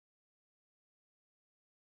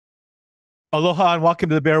Aloha and welcome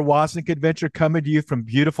to the Bear Woznick Adventure, coming to you from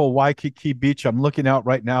beautiful Waikiki Beach. I'm looking out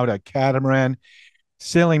right now at a catamaran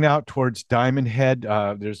sailing out towards Diamond Head.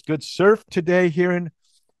 There's good surf today here in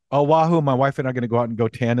Oahu. My wife and I are going to go out and go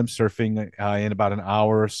tandem surfing in about an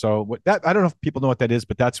hour or so. I don't know if people know what that is,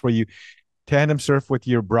 but that's where you tandem surf with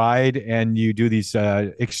your bride and you do these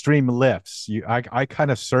extreme lifts. I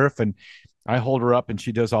kind of surf and I hold her up and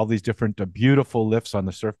she does all these different beautiful lifts on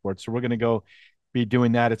the surfboard. So we're going to go be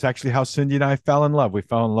doing that. It's actually how Cindy and I fell in love. We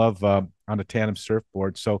fell in love on a tandem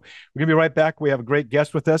surfboard. So we're going to be right back. We have a great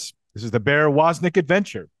guest with us. This is the Bear Woznick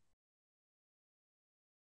Adventure.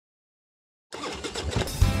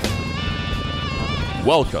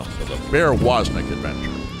 Welcome to the Bear Woznick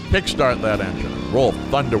Adventure. Kickstart that engine and roll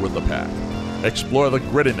thunder with the pack. Explore the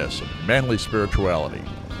grittiness of manly spirituality.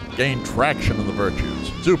 Gain traction in the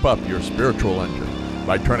virtues. Soup up your spiritual engine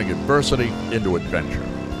by turning adversity into adventure.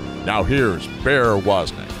 Now here's Bear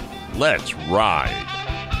Woznick. Let's ride.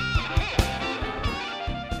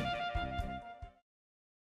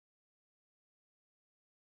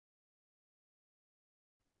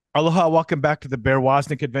 Aloha, welcome back to the Bear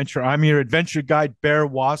Woznick Adventure. I'm your adventure guide, Bear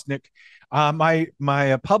Woznick.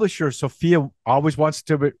 My publisher, Sophia, always wants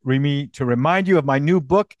to remind you of my new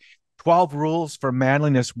book, 12 Rules for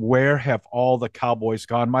Manliness. Where have all the cowboys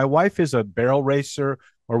gone? My wife is a barrel racer,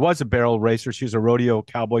 or was a barrel racer. She's a rodeo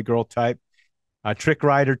cowboy girl type, a trick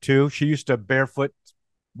rider too. She used to barefoot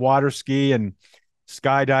water ski and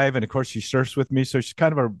skydive, and of course she surfs with me. So she's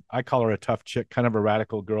kind of I call her a tough chick, kind of a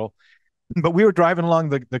radical girl. But we were driving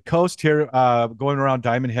along the coast here, going around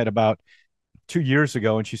Diamond Head about 2 years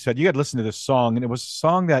ago, and she said, "You got to listen to this song." And it was a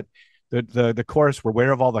song that the chorus were, "Where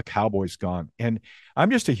have all the cowboys gone?" And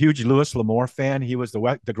I'm just a huge Louis L'Amour fan. He was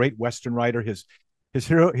the great Western writer. His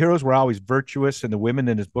heroes were always virtuous, and the women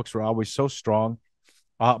in his books were always so strong.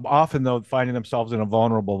 Often, though, finding themselves in a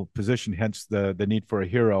vulnerable position, hence the need for a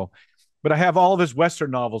hero. But I have all of his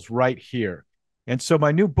Western novels right here. And so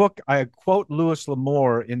my new book, I quote Louis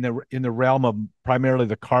L'Amour in the realm of primarily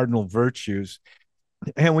the cardinal virtues.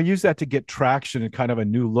 And we use that to get traction and kind of a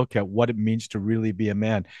new look at what it means to really be a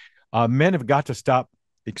man. Men have got to stop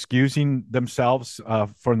excusing themselves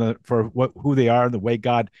for who they are and the way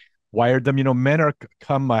God wired them. You know, men are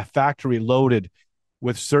come factory loaded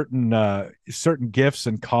with certain gifts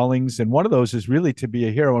and callings, and one of those is really to be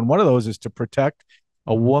a hero, and one of those is to protect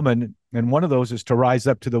a woman, and one of those is to rise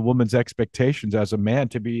up to the woman's expectations as a man,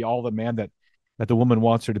 to be all the man that the woman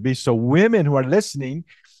wants her to be. So women who are listening,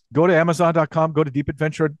 go to Amazon.com, go to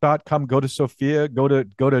deepadventure.com, go to Sophia, go to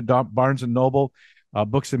Barnes and Noble,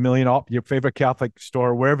 Books a Million, your favorite Catholic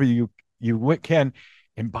store, wherever you can,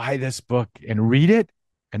 and buy this book and read it,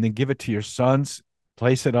 and then give it to your sons,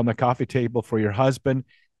 place it on the coffee table for your husband,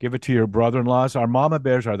 give it to your brother-in-laws. Our mama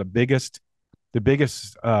bears are the biggest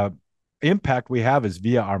impact we have is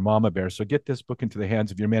via our mama bear. So get this book into the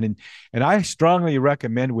hands of your men. And I strongly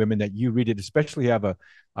recommend women that you read it, especially have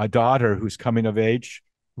a daughter who's coming of age.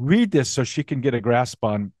 Read this so she can get a grasp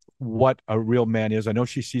on what a real man is. I know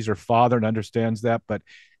she sees her father and understands that, but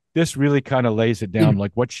this really kind of lays it down,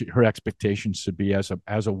 like what her expectations should be as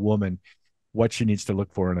a woman, what she needs to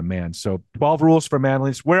look for in a man. So 12 Rules for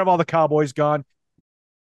Manliness. Where have all the cowboys gone?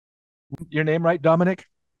 Your name right, Dominic?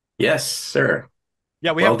 Yes, sir.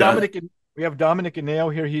 Yeah, we Well have done. Dominic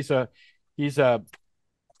Inneo here.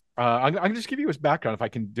 I'm going to just give you his background if I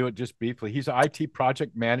can do it just briefly. He's an IT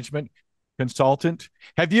project management consultant.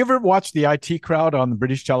 Have you ever watched the IT Crowd on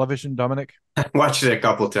British television, Dominic? Watched it a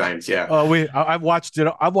couple of times. Yeah. I've watched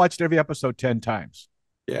it. I've watched every episode 10 times.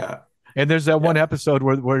 Yeah. And there's that one episode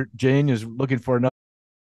where Jane is looking for another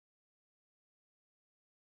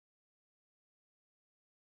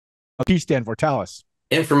T stand for tell us.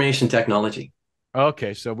 Information technology.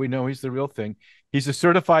 Okay, so we know he's the real thing. He's a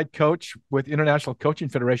certified coach with International Coaching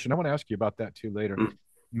Federation. I want to ask you about that too later.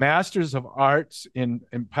 Masters of Arts in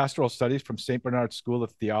Pastoral Studies from St. Bernard School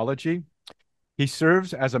of Theology. He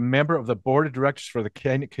serves as a member of the board of directors for the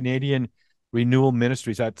Canadian Renewal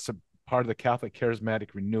Ministries. That's a part of the Catholic Charismatic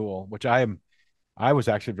Renewal, which I was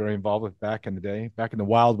actually very involved with back in the day, back in the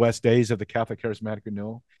Wild West days of the Catholic Charismatic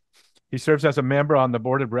Renewal. He serves as a member on the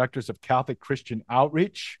board of directors of Catholic Christian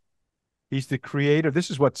Outreach. He's the creator.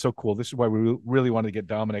 This is what's so cool. This is why we really wanted to get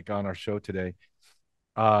Dominic on our show today.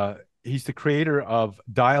 He's the creator of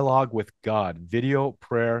Dialogue with God, video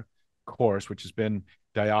prayer course, which has been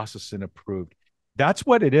diocesan approved. That's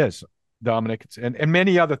what it is, Dominic, and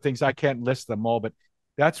many other things. I can't list them all, but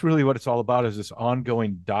that's really what it's all about, is this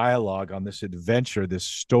ongoing dialogue on this adventure, this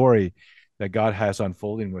story that God has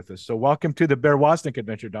unfolding with us. So welcome to the Bear Woznick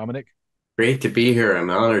Adventure, Dominic. Great to be here. I'm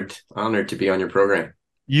honored to be on your program.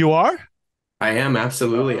 You are? I am,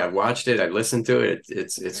 absolutely. I've watched it. I've listened to it.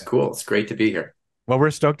 It's cool. It's great to be here. Well,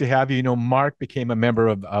 we're stoked to have you. You know, Mark became a member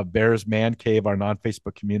of Bear's Man Cave, our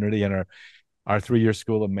non-Facebook community, and our 3-year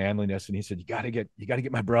school of manliness. And he said, you got to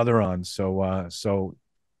get my brother on. So,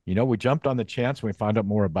 you know, we jumped on the chance when we found out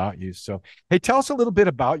more about you. So, hey, tell us a little bit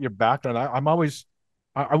about your background. I'm always,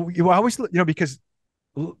 you always, you know, because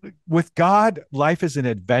with God, life is an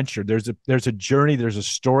adventure. There's a journey. There's a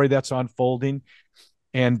story that's unfolding,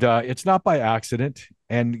 and it's not by accident.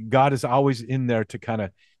 And God is always in there to kind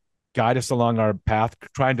of guide us along our path,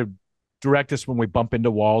 trying to direct us when we bump into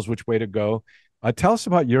walls, which way to go. Tell us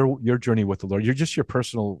about your journey with the Lord. You're just your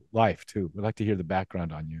personal life too. We'd like to hear the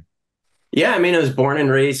background on you. Yeah, I mean, I was born and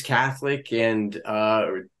raised Catholic, and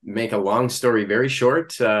make a long story very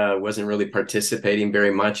short, wasn't really participating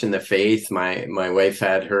very much in the faith. My wife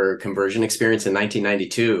had her conversion experience in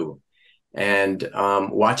 1992, and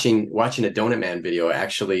watching a Donut Man video,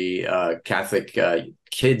 actually, Catholic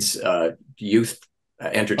kids youth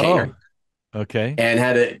entertainer. Oh, okay. And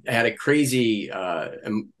had a crazy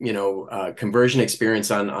conversion experience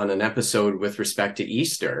on an episode with respect to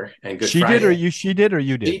Easter and Good She Friday. did, or you? She did, or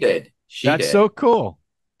you did? She did. That's so cool.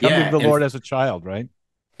 Coming to the Lord and as a child, right?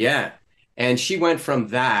 yeah. And she went from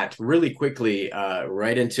that really quickly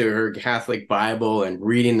right into her Catholic Bible and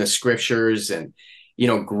reading the scriptures and, you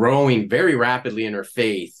know, growing very rapidly in her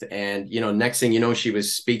faith. And, you know, next thing you know, she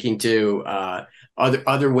was speaking to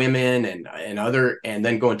other women and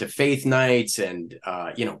then going to faith nights and,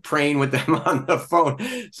 you know, praying with them on the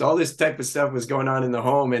phone. So all this type of stuff was going on in the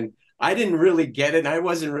home. And I didn't really get it. I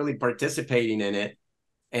wasn't really participating in it.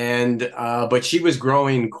 And but she was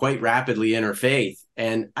growing quite rapidly in her faith,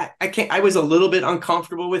 and I was a little bit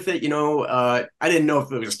uncomfortable with it, you know. I didn't know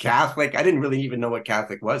if it was Catholic. I didn't really even know what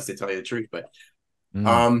Catholic was, to tell you the truth, but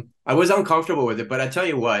I was uncomfortable with it. But I tell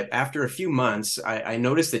you what, after a few months, I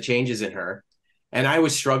noticed the changes in her, and I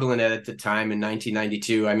was struggling at the time in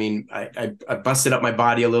 1992. I mean, I busted up my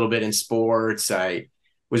body a little bit in sports. I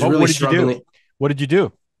was really struggling. What did you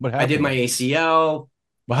do? What happened? I did my ACL.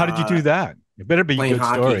 Well, how did you do that? It better be a good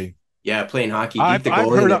hockey. Story. Yeah, playing hockey. I've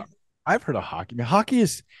heard of hockey. I mean, hockey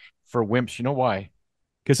is for wimps. You know why?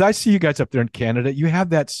 Because I see you guys up there in Canada. You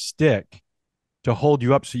have that stick to hold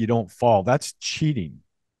you up so you don't fall. That's cheating,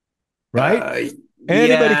 right?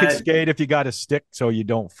 Anybody can skate if you got a stick so you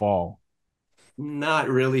don't fall. Not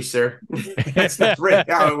really, sir. That's not really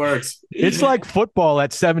how it works. It's like football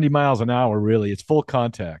at 70 miles an hour, really. It's full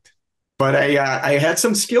contact. But I had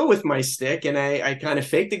some skill with my stick, and I kind of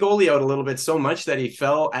faked the goalie out a little bit so much that he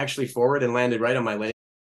fell actually forward and landed right on my leg.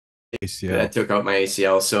 ACL. That took out my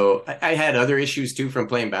ACL. So I had other issues too from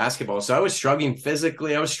playing basketball. So I was struggling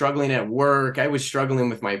physically. I was struggling at work. I was struggling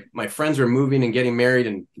with my friends were moving and getting married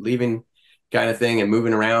and leaving kind of thing and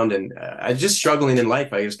moving around. And I was just struggling in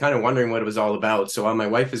life. I was kind of wondering what it was all about. So while my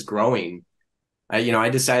wife is growing, I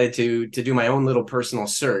decided to do my own little personal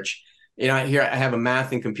search. You know, here I have a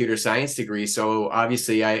math and computer science degree. So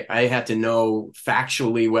obviously I had to know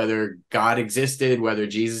factually whether God existed, whether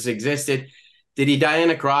Jesus existed. Did he die on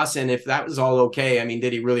a cross? And if that was all okay, I mean,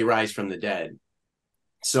 did he really rise from the dead?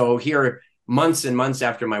 So here, months and months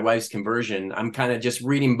after my wife's conversion, I'm kind of just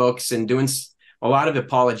reading books and doing a lot of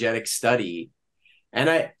apologetic study.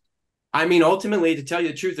 And I mean, ultimately, to tell you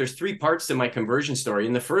the truth, there's 3 parts to my conversion story.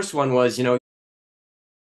 And the first one was, you know,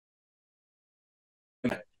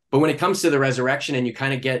 but when it comes to the resurrection and you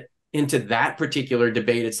kind of get into that particular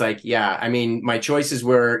debate, it's like, yeah, I mean, my choices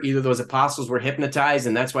were either those apostles were hypnotized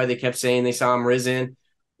and that's why they kept saying they saw him risen,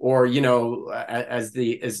 or, you know, as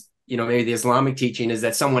you know, maybe the Islamic teaching is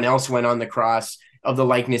that someone else went on the cross of the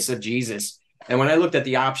likeness of Jesus. And when I looked at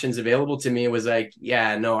the options available to me, it was like,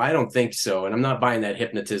 yeah, no, I don't think so. And I'm not buying that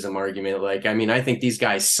hypnotism argument. Like, I mean, I think these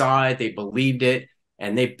guys saw it, they believed it,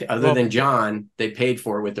 and other than John, they paid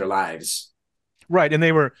for it with their lives. Right, and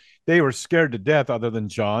they were scared to death. Other than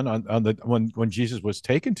John, when Jesus was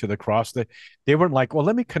taken to the cross, they weren't like, well,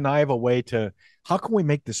 let me connive a way to how can we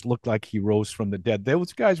make this look like he rose from the dead?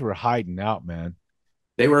 Those guys were hiding out, man.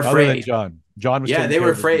 They were afraid. Other than John was. Yeah, they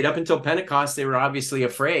were afraid. Up until Pentecost, they were obviously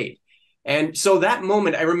afraid. And so that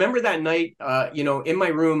moment, I remember that night, you know, in my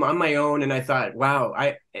room on my own, and I thought, wow,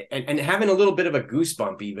 and having a little bit of a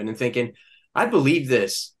goosebump even, and thinking, I believe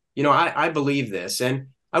this. You know, I believe this, and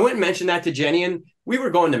I went and mentioned that to Jenny, and we were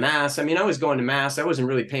going to mass. I mean, I was going to mass. I wasn't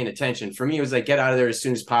really paying attention. For me, it was like, get out of there as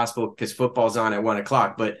soon as possible because football's on at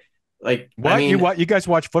 1:00. But like, what? I mean, you guys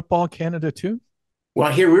watch football in Canada too?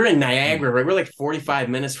 Well, here we're in Niagara, right? We're like 45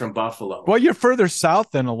 minutes from Buffalo. Well, you're further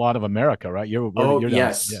south than a lot of America, right? You're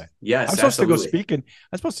yes. Yeah. Yes. I'm supposed to go speak I'm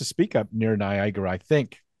supposed to speak up near Niagara, I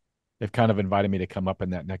think. they've kind of invited me to come up in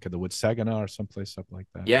that neck of the woods, Saginaw or someplace up like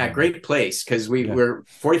that. Yeah, great place, because we're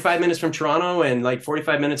 45 minutes from Toronto and like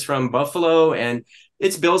 45 minutes from Buffalo, and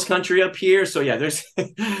it's Bills country up here. So yeah, there's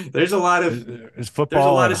a lot of football, there's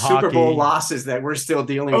a lot of hockey. Super Bowl losses that we're still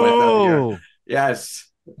dealing with up here. Yes.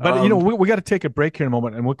 But we got to take a break here in a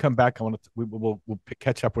moment, and we'll come back. We'll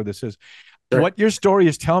catch up where this is. Sure. What your story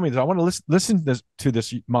is telling me is I want to listen to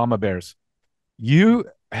this, Mama Bears. You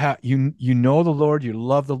know the Lord, you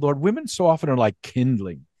love the Lord. Women so often are like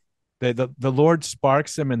kindling. The Lord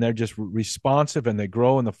sparks them, and they're just responsive, and they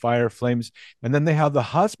grow in the fire flames. And then they have the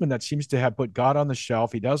husband that seems to have put God on the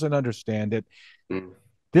shelf. He doesn't understand it.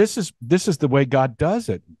 This is the way God does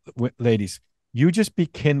it, ladies. You just be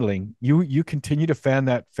kindling. You continue to fan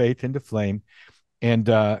that faith into flame, and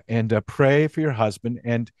pray for your husband,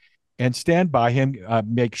 and stand by him.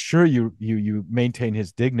 Make sure you maintain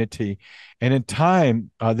his dignity. And in time,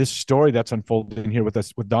 this story that's unfolding here with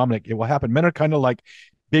us with Dominic, it will happen. Men are kind of like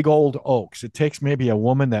big old oaks. It takes maybe a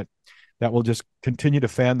woman that will just continue to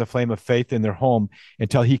fan the flame of faith in their home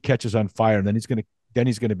until he catches on fire, and then he's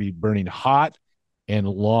gonna be burning hot and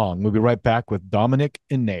long. We'll be right back with Dominic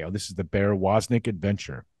Inneo. This is the Bear Woznick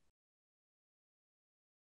Adventure.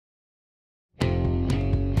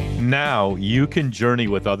 Now you can journey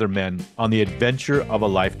with other men on the adventure of a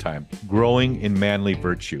lifetime, growing in manly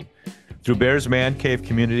virtue through Bear's Man Cave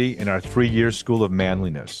community and our 3-year school of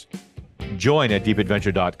manliness. Join at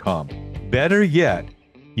deepadventure.com. Better yet,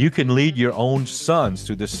 you can lead your own sons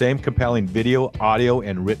through the same compelling video, audio,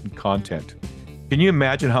 and written content. Can you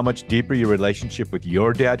imagine how much deeper your relationship with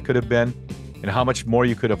your dad could have been, and how much more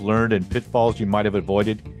you could have learned and pitfalls you might have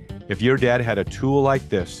avoided if your dad had a tool like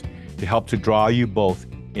this to help to draw you both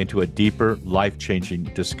into a deeper, life-changing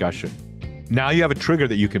discussion? Now you have a trigger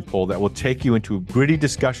that you can pull that will take you into gritty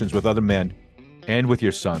discussions with other men and with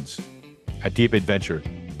your sons at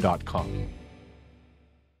deepadventure.com.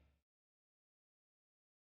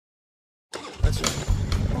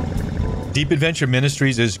 Deep Adventure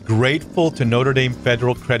Ministries is grateful to Notre Dame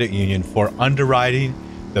Federal Credit Union for underwriting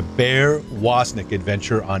the Bear Woznick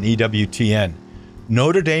adventure on EWTN.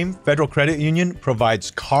 Notre Dame Federal Credit Union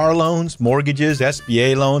provides car loans, mortgages,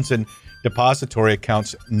 SBA loans, and depository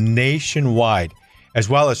accounts nationwide, as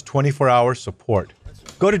well as 24-hour support.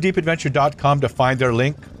 Go to deepadventure.com to find their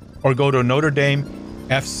link, or go to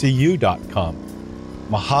NotreDameFCU.com.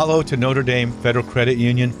 Mahalo to Notre Dame Federal Credit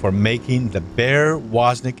Union for making the Bear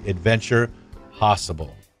Woznick adventure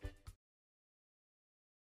possible.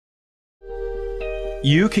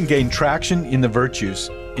 You can gain traction in the virtues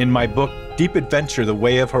in my book, Deep Adventure, The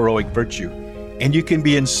Way of Heroic Virtue. And you can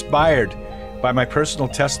be inspired by my personal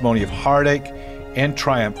testimony of heartache and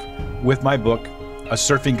triumph with my book, A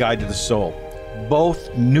Surfing Guide to the Soul.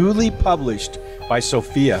 Both newly published by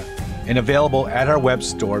Sophia and available at our web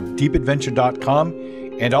store, deepadventure.com,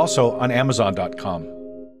 and also on Amazon.com.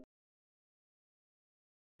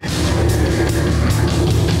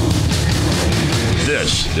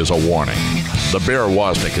 This is a warning. The Bear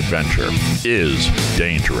Woznick adventure is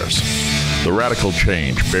dangerous. The radical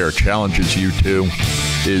change Bear challenges you to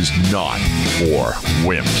is not for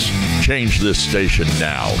wimps. Change this station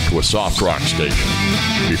now to a soft rock station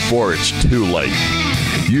before it's too late.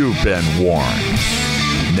 You've been warned.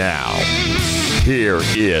 Now, here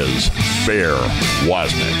is Bear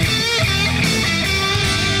Woznick.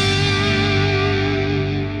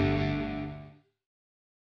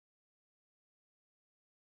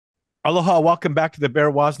 Aloha, welcome back to the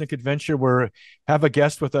Bear Woznick Adventure. We have a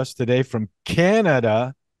guest with us today from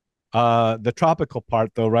Canada, the tropical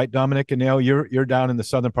part, though, right, Dominic Inneo? You're down in the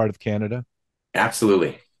southern part of Canada.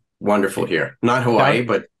 Absolutely, wonderful here. Not Hawaii,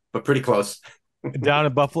 but pretty close. Down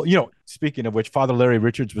in Buffalo. You know, speaking of which, Father Larry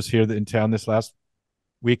Richards was here in town this last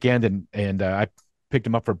weekend, and I picked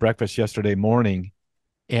him up for breakfast yesterday morning,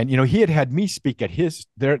 and you know he had me speak at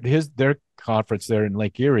their conference there in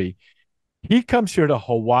Lake Erie. He comes here to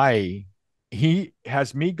Hawaii. He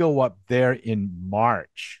has me go up there in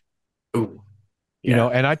March. Ooh, yeah. You know,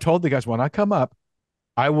 and I told the guys, when I come up,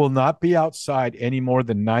 I will not be outside any more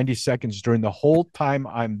than 90 seconds during the whole time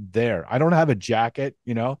I'm there. I don't have a jacket,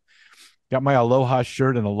 you know, got my Aloha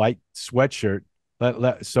shirt and a light sweatshirt.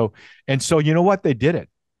 So you know what? They did it.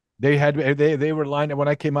 They were lined up when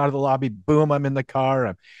I came out of the lobby. Boom, I'm in the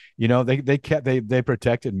car. They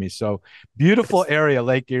protected me. So beautiful area,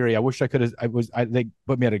 Lake Erie. I wish I could have. They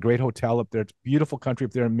put me at a great hotel up there. It's beautiful country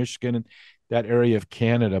up there in Michigan and that area of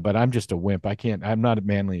Canada. But I'm just a wimp. I'm not as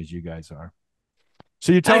manly as you guys are.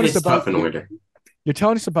 So you're telling us about You're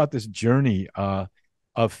telling us about this journey of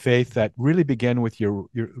faith that really began with your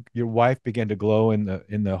wife began to glow in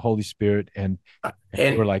the Holy Spirit, and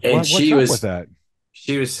we're like, what's up with that?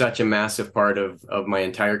 She was such a massive part of my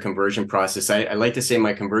entire conversion process. I like to say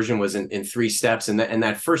my conversion was in 3 steps. And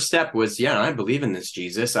that first step was, yeah, I believe in this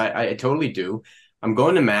Jesus. I totally do. I'm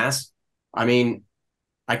going to mass. I mean,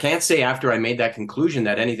 I can't say after I made that conclusion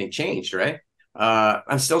that anything changed, right?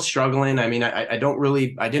 I'm still struggling. I mean, I didn't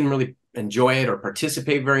really enjoy it or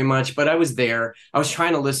participate very much, but I was there. I was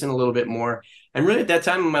trying to listen a little bit more. And really at that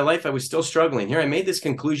time in my life, I was still struggling. Here, I made this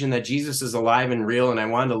conclusion that Jesus is alive and real, and I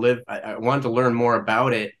wanted to live. I wanted to learn more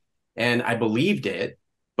about it, and I believed it.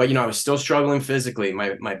 But, I was still struggling physically.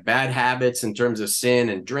 My bad habits in terms of sin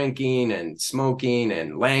and drinking and smoking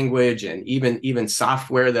and language and even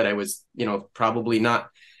software that I was, probably not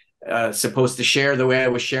supposed to share the way I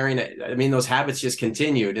was sharing it. I mean, those habits just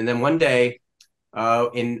continued. And then one day,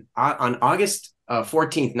 on August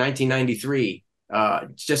 14th, 1993,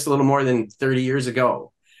 just a little more than 30 years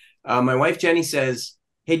ago, my wife Jenny says,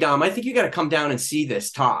 "Hey Dom, I think you got to come down and see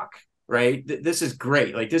this talk, right? This is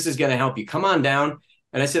great. Like, this is going to help you. Come on down."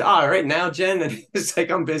 And I said, "All right, now, Jen." And it's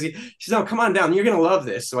like, "I'm busy." She said, "No, come on down. You're going to love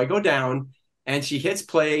this." So I go down, and she hits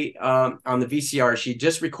play on the VCR. She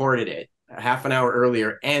just recorded it a half an hour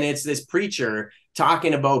earlier, and it's this preacher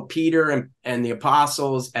talking about Peter and the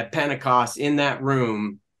apostles at Pentecost in that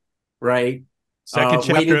room, right? Second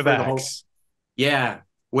chapter of Acts.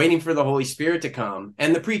 Waiting for the Holy Spirit to come.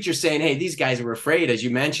 And the preacher saying, "Hey, these guys were afraid," as you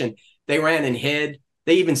mentioned. They ran and hid.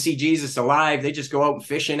 They even see Jesus alive. They just go out and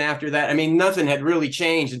fishing after that. I mean, nothing had really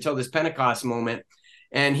changed until this Pentecost moment.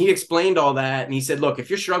 And he explained all that. And he said, "Look, if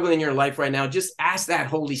you're struggling in your life right now, just ask that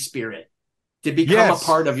Holy Spirit to become a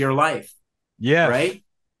part of your life." Yes. Right?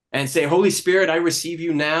 And say, "Holy Spirit, I receive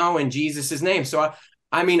you now in Jesus' name." So,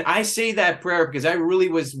 I say that prayer because I really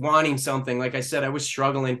was wanting something. Like I said, I was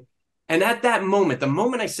struggling. And at that moment, the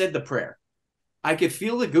moment I said the prayer, I could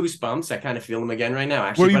feel the goosebumps. I kind of feel them again right now,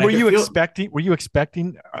 actually. Were you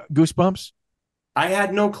expecting goosebumps? I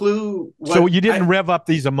had no clue. So you didn't rev up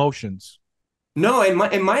these emotions? No, in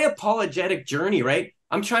my apologetic journey, right?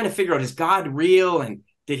 I'm trying to figure out, is God real? And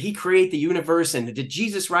did he create the universe? And did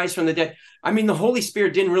Jesus rise from the dead? I mean, the Holy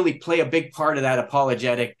Spirit didn't really play a big part of that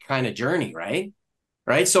apologetic kind of journey, right?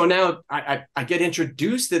 Right. So now I get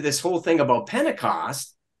introduced to this whole thing about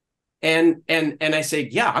Pentecost. And I say,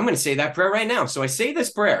 yeah, I'm going to say that prayer right now. So I say this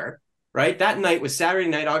prayer, right? That night was Saturday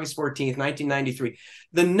night, August 14th, 1993.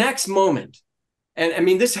 The next moment, and I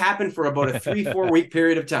mean, this happened for about a 3-4 week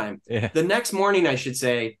period of time. Yeah. The next morning, I should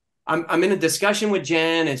say, I'm in a discussion with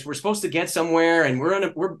Jen, and we're supposed to get somewhere, and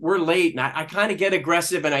we're late, and I kind of get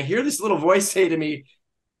aggressive, and I hear this little voice say to me,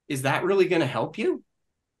 "Is that really going to help you?"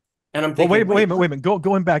 And I'm thinking, wait a minute.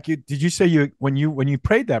 Going back, did you say when you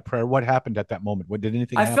prayed that prayer, what happened at that moment? Did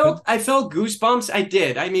anything happen? I felt goosebumps. I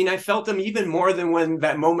did. I mean, I felt them even more than when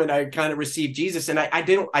that moment I kind of received Jesus, and I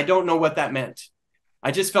don't know what that meant.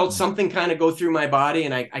 I just felt something kind of go through my body,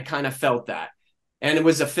 and I kind of felt that, and it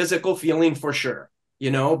was a physical feeling for sure,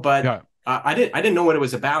 But yeah. I didn't know what it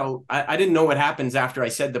was about. I didn't know what happens after I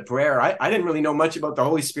said the prayer. I didn't really know much about the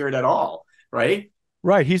Holy Spirit at all, right?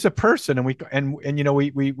 Right, he's a person, and we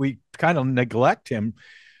kind of neglect him,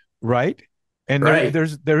 right? And right.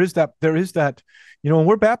 there is that when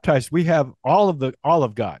we're baptized, we have all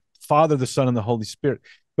of God, Father, the Son, and the Holy Spirit.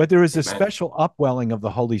 But there is a special upwelling of the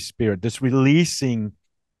Holy Spirit, this releasing,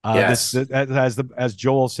 yes. as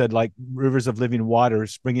Joel said, like rivers of living water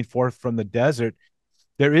springing forth from the desert.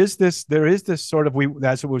 There is this sort of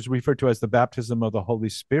as it was referred to as the baptism of the Holy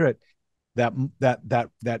Spirit. That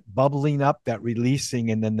bubbling up, that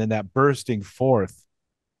releasing, and then that bursting forth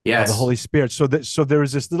of the Holy Spirit. So there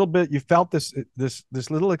was this little bit, you felt this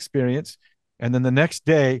little experience, and then the next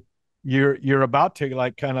day you're about to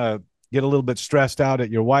like kind of get a little bit stressed out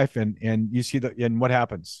at your wife, and you see and what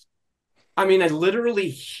happens? I mean, I literally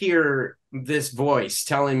hear this voice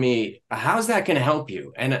telling me, "How's that going to help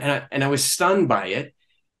you?" And I was stunned by it.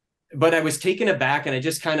 But I was taken aback, and I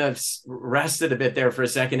just kind of rested a bit there for a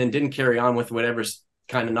second and didn't carry on with whatever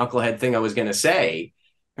kind of knucklehead thing I was going to say,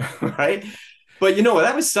 right? But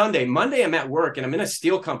that was Sunday. Monday, I'm at work, and I'm in a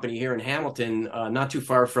steel company here in Hamilton, not too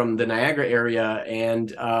far from the Niagara area, and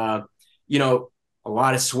a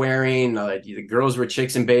lot of swearing. The girls were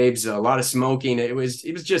chicks and babes. A lot of smoking. It was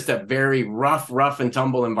just a very rough and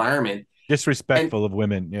tumble environment. Disrespectful of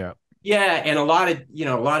women, yeah. Yeah, and a lot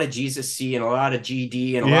of Jesus C and a lot of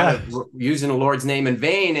GD and a lot of using the Lord's name in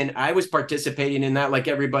vain. And I was participating in that like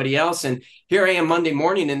everybody else. And here I am Monday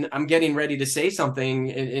morning, and I'm getting ready to say something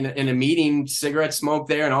in a meeting, cigarette smoke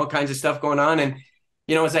there, and all kinds of stuff going on. And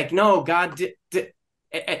it's like, no, God did, and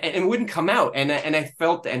it wouldn't come out. And I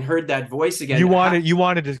felt and heard that voice again. You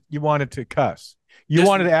wanted to cuss. You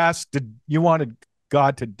wanted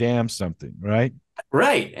God to damn something, right?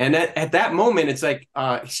 Right. And at that moment, it's like,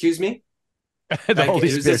 excuse me? The Like, Holy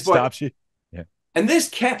is Spirit this what? stops you. Yeah. And this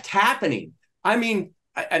kept happening. I mean,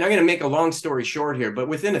 and I'm going to make a long story short here, but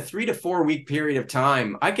within a 3 to 4 week period of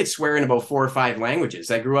time, I could swear in about 4 or 5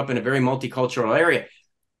 languages. I grew up in a very multicultural area.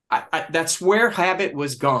 That swear habit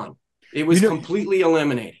was gone. It was completely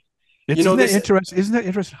eliminated. Isn't that interesting? Isn't that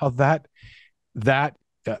interesting how that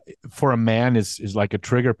for a man is like a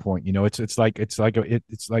trigger point? It's like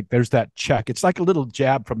there's that check. It's like a little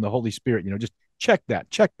jab from the Holy Spirit. Just check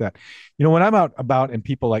that. When I'm out about and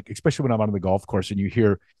people like, especially when I'm on the golf course and you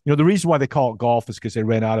hear, the reason why they call it golf is because they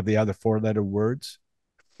ran out of the other 4-letter words.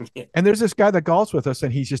 And there's this guy that golfs with us,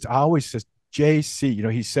 and he's just always says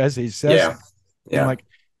JC. He says. Yeah. I'm like,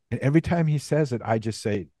 and every time he says it, I just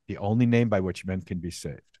say the only name by which men can be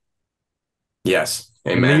saved. Yes.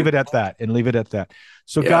 Amen. And leave it at that.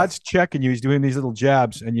 So God's checking you. He's doing these little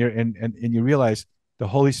jabs, and you realize the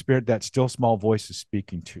Holy Spirit, that still small voice, is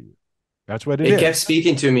speaking to you. That's what it is. It kept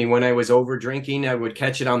speaking to me when I was over drinking. I would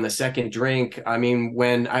catch it on the second drink. I mean,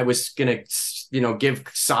 when I was going to, give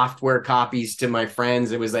software copies to my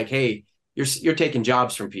friends, it was like, hey, you're taking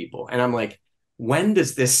jobs from people. And I'm like, when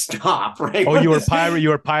does this stop? Right. Oh, you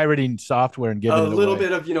were pirating software and giving it away. A little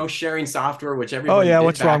bit of, sharing software, which everybody did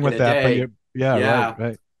what's wrong with that? But yeah.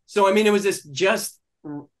 Right. So, I mean, it was this just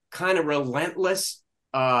kind of relentless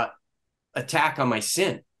attack on my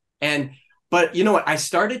sin. But you know what? I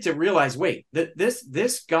started to realize, wait,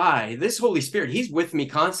 this guy, this Holy Spirit, he's with me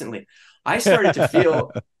constantly. I started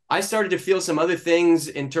to feel some other things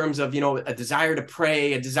in terms of, a desire to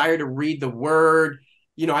pray, a desire to read the word.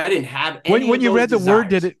 I didn't have any when you read the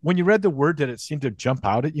desires. word, did it seem to jump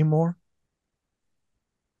out at you more?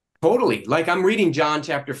 Totally. Like I'm reading John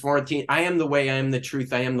chapter 14. I am the way, I am the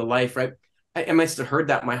truth, I am the life, right? I must have heard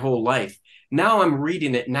that my whole life. Now I'm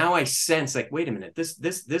reading it. Now I sense like, wait a minute,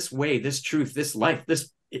 this way, this truth, this life,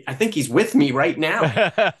 I think he's with me right now,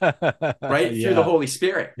 right? Through the Holy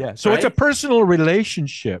Spirit. Yeah. So it's a personal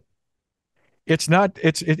relationship. It's not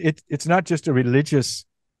just a religious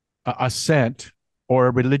assent or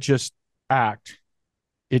a religious act.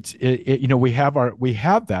 We have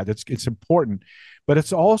that. It's important, but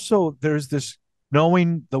it's also, there's this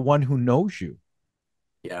knowing the one who knows you.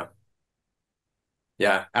 Yeah.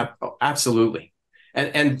 Yeah, absolutely.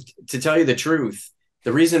 And to tell you the truth,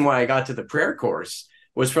 the reason why I got to the prayer course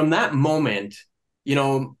was from that moment,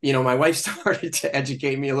 my wife started to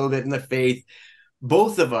educate me a little bit in the faith.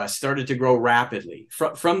 Both of us started to grow rapidly.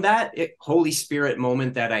 From that Holy Spirit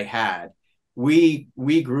moment that I had, we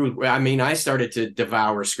grew. I mean, I started to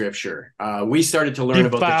devour scripture. We started to learn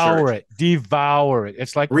about the church. Devour it.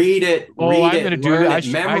 It's like read it, memorize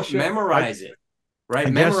it. Right. I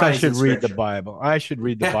guess I should read the Bible. I should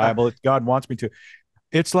read the Bible if God wants me to.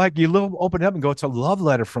 It's like you open it up and go, it's a love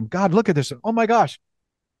letter from God. Look at this. Oh my gosh.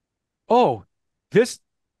 Oh, this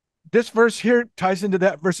verse here ties into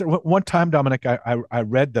that verse. One time, Dominic, I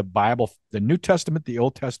read the Bible, the New Testament, the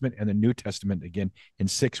Old Testament, and the New Testament again in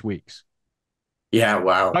 6 weeks. Yeah,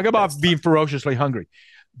 wow. Talk about being ferociously hungry.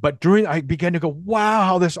 But I began to go, wow,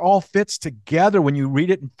 how this all fits together when you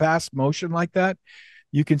read it in fast motion like that.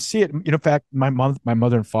 You can see it. In fact, my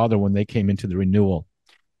mother and father, when they came into the renewal,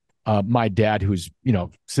 my dad, who's,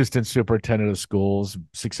 assistant superintendent of schools,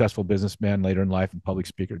 successful businessman later in life and public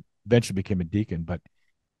speaker, eventually became a deacon. But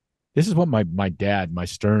this is what my dad, my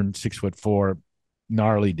stern 6'4",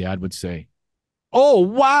 gnarly dad would say. Oh,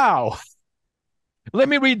 wow. Let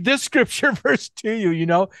me read this scripture verse to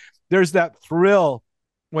you. There's that thrill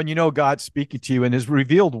when God's speaking to you, and his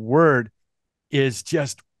revealed word is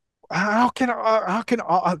just, how can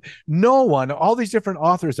no one, all these different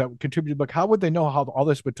authors that would contribute to the book, how would they know how all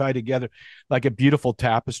this would tie together like a beautiful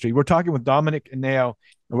tapestry? We're talking with Dominic Inneo,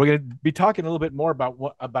 and we're going to be talking a little bit more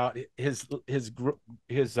about his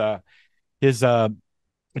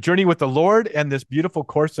journey with the Lord and this beautiful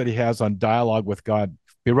course that he has on dialogue with God.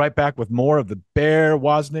 Be right back with more of the Bear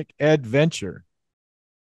Woznick adventure.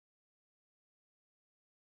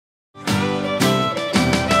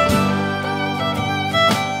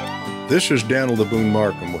 This is Daniel the Boone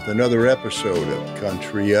Markham with another episode of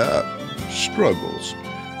Country Up Struggles.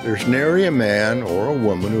 There's nary a man or a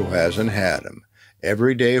woman who hasn't had them.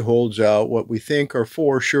 Every day holds out what we think are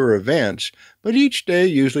for sure events, but each day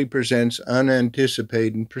usually presents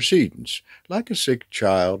unanticipated proceedings, like a sick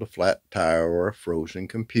child, a flat tire, or a frozen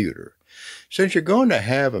computer. Since you're going to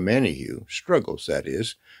have them anyhow, struggles that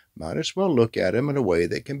is, might as well look at them in a way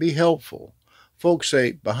that can be helpful. Folks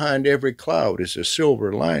say behind every cloud is a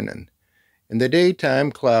silver lining. In the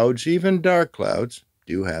daytime, clouds, even dark clouds,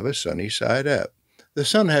 do have a sunny side up. The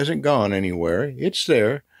sun hasn't gone anywhere. It's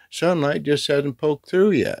there. Sunlight just hasn't poked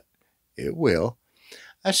through yet. It will.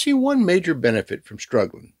 I see one major benefit from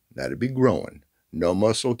struggling. That'd be growing. No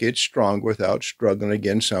muscle gets stronger without struggling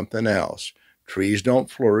against something else. Trees don't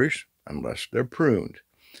flourish unless they're pruned.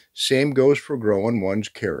 Same goes for growing one's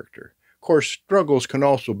character. Of course, struggles can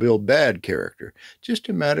also build bad character. Just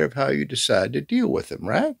a matter of how you decide to deal with them,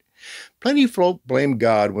 right? Plenty of folk blame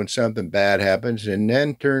God when something bad happens and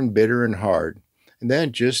then turn bitter and hard, and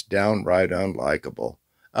then just downright unlikable.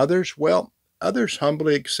 Others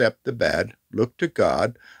humbly accept the bad, look to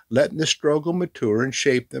God, letting the struggle mature and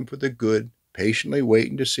shape them for the good, patiently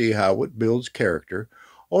waiting to see how it builds character,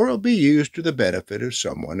 or it'll be used to the benefit of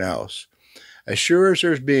someone else. As sure as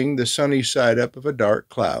there's being the sunny side up of a dark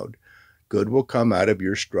cloud, good will come out of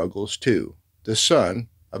your struggles too. The sun,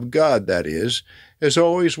 of God that is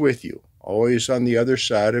always with you, always on the other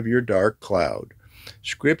side of your dark cloud.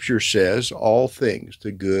 Scripture says all things,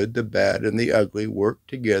 the good, the bad, and the ugly, work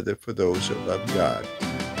together for those that love God,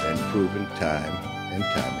 and proven time and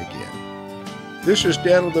time again. This is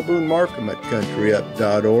Daniel the Boone Markham at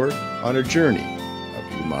countryup.org on a journey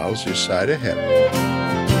a few miles this side of heaven.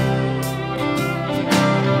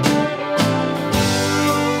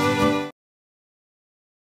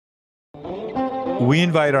 We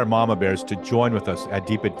invite our mama bears to join with us at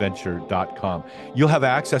deepadventure.com. You'll have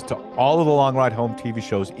access to all of the Long Ride Home TV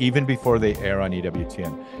shows even before they air on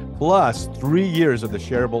EWTN. Plus, 3 years of the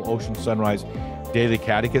shareable Ocean Sunrise Daily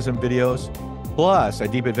Catechism videos. Plus,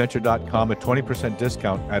 at deepadventure.com, a 20%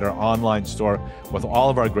 discount at our online store with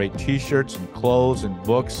all of our great t-shirts and clothes and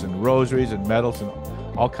books and rosaries and medals and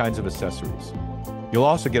all kinds of accessories. You'll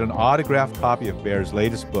also get an autographed copy of Bear's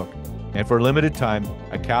latest book, and for a limited time,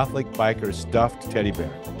 a Catholic biker stuffed teddy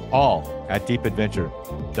bear, all at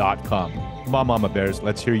deepadventure.com. Come on, Mama Bears,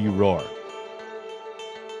 let's hear you roar.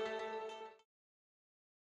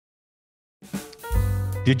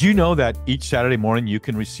 Did you know that each Saturday morning you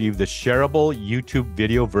can receive the shareable YouTube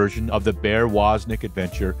video version of the Bear Woznick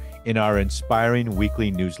adventure in our inspiring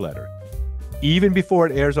weekly newsletter, even before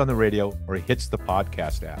it airs on the radio or hits the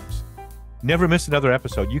podcast apps? Never miss another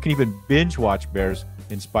episode. You can even binge watch Bear's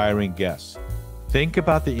inspiring guests. Think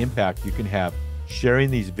about the impact you can have sharing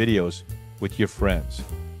these videos with your friends.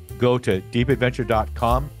 Go to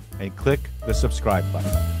deepadventure.com and click the subscribe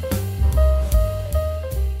button.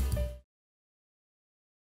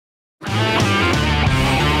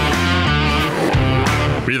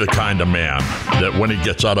 Be the kind of man that when he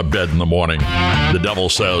gets out of bed in the morning, the devil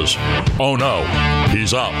says, "Oh no,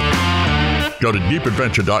 he's up." Go to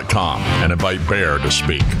deepadventure.com and invite Bear to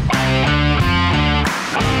speak.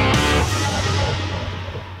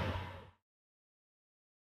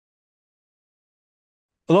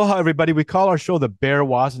 Aloha, everybody. We call our show the Bear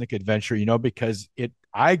Woznick Adventure, because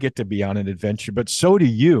I get to be on an adventure, but so do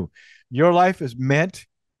you. Your life is meant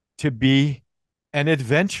to be an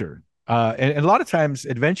adventure. And a lot of times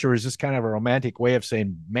adventure is just kind of a romantic way of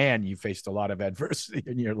saying, man, you faced a lot of adversity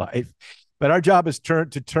in your life. But our job is to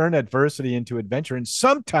turn adversity into adventure. And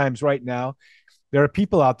sometimes right now, there are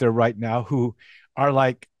people out there right now who are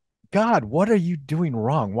like, God, what are you doing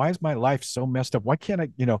wrong? Why is my life so messed up? Why can't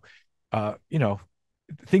I,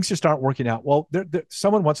 things just aren't working out. Well,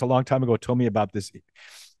 someone once a long time ago told me about this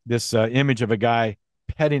image of a guy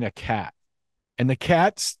petting a cat, and the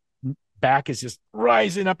cat's back is just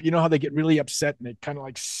rising up. You know how they get really upset and they kind of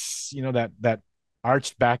like, that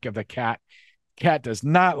arched back of the cat. Cat does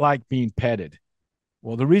not like being petted.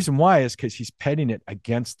 Well, the reason why is because he's petting it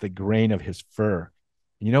against the grain of his fur.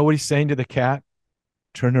 And you know what he's saying to the cat?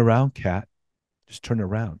 Turn around, cat. Just turn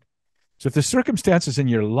around. So if the circumstances in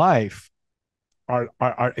your life are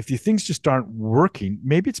if your things just aren't working,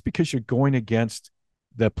 maybe it's because you're going against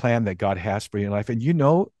the plan that God has for your life. And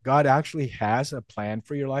God actually has a plan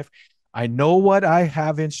for your life. I know what I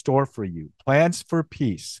have in store for you. Plans for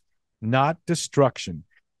peace, not destruction.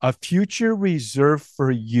 A future reserved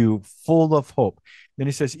for you, full of hope. Then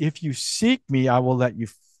he says, if you seek me, I will let you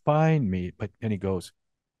find me. But then he goes,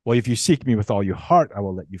 well, if you seek me with all your heart, I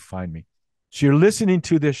will let you find me. So you're listening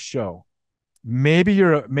to this show. Maybe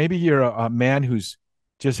you're a man who's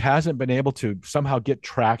just hasn't been able to somehow get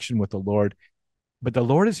traction with the Lord, but the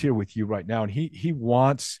Lord is here with you right now, and he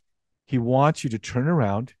wants you to turn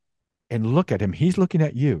around and look at him. He's looking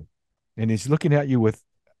at you, and he's looking at you with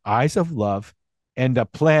eyes of love and a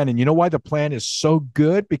plan. And you know why the plan is so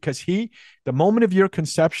good? Because the moment of your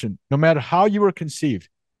conception, no matter how you were conceived,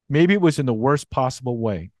 maybe it was in the worst possible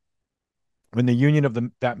way, when the union of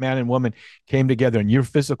that man and woman came together and your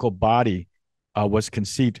physical body was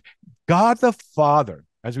conceived, God the Father,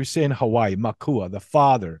 as we say in Hawaii, Makua, the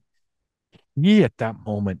Father, he at that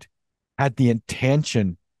moment had the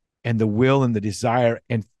intention and the will and the desire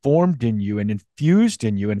and formed in you and infused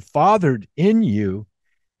in you and fathered in you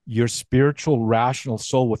your spiritual, rational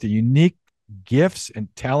soul with the unique gifts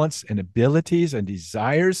and talents and abilities and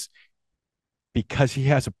desires, because he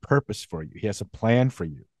has a purpose for you. He has a plan for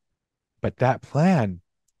you. But that plan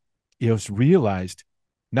is realized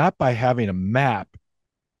not by having a map,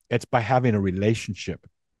 it's by having a relationship.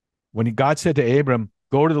 When God said to Abram,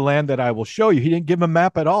 go to the land that I will show you, he didn't give him a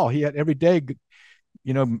map at all. He had every day,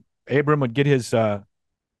 Abram would get his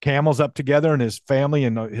camels up together and his family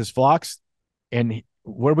and his flocks. And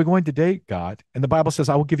where are we going today, God? And the Bible says,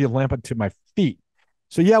 I will give you a lamp unto my feet.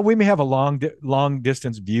 So yeah, we may have a long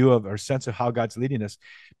distance view of or sense of how God's leading us,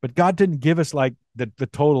 but God didn't give us like the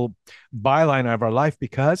total byline of our life,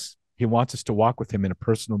 because he wants us to walk with him in a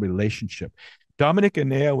personal relationship. Dominic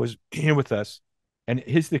Inneo was here with us, and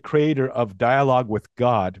he's the creator of Dialogue with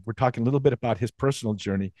God. We're talking a little bit about his personal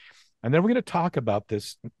journey, and then we're going to talk about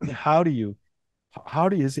this. How do you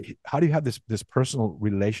have this personal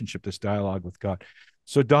relationship, this dialogue with God?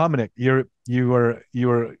 So Dominic, you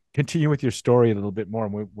were continuing with your story a little bit more,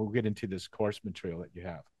 and we'll get into this course material that you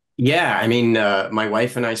have. Yeah, I mean, my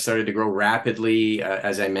wife and I started to grow rapidly.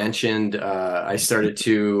 As I mentioned, I started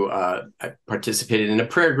to I participated in a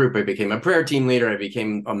prayer group. I became a prayer team leader. I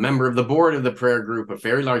became a member of the board of the prayer group, a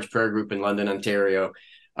very large prayer group in London, Ontario.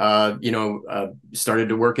 Started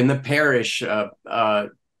to work in the parish,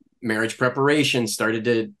 marriage preparation,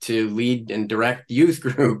 started to lead and direct youth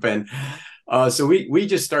group. And so we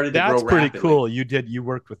just started to grow rapidly. That's pretty cool. You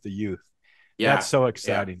worked with the youth. Yeah. That's so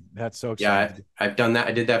exciting. Yeah. That's so exciting. Yeah, I've done that.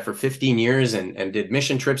 I did that for 15 years and did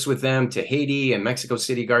mission trips with them to Haiti and Mexico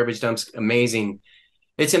City garbage dumps. Amazing.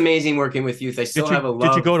 It's amazing working with youth. I still have a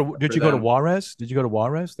love. Did you go to Juarez? Did you go to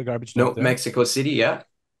Juarez, the garbage dump? No, Mexico City. Yeah.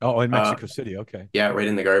 Oh, in Mexico City. Okay. Yeah. Right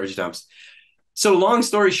in the garbage dumps. So long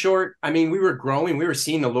story short, I mean, we were growing, we were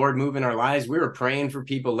seeing the Lord move in our lives. We were praying for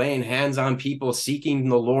people, laying hands on people, seeking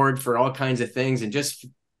the Lord for all kinds of things, and just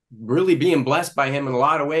really being blessed by him in a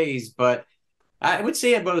lot of ways. But I would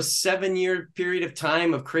say about a 7-year period of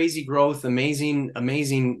time of crazy growth,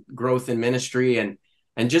 amazing growth in ministry and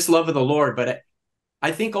just love of the Lord. But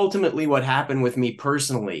I think ultimately what happened with me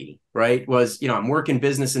personally, right, was, I'm working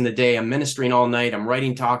business in the day, I'm ministering all night, I'm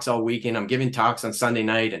writing talks all weekend, I'm giving talks on Sunday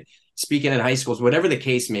night and speaking at high schools, whatever the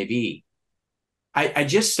case may be. I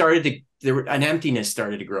just started an emptiness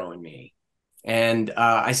started to grow in me. And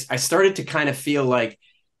I started to kind of feel like,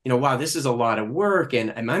 wow, this is a lot of work,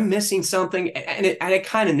 and am I missing something? And I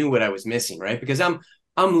kind of knew what I was missing, right? Because I'm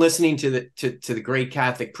listening to the great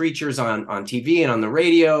Catholic preachers on TV and on the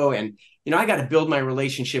radio, and I got to build my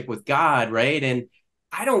relationship with God, right? And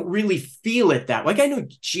I don't really feel it that. Like, I knew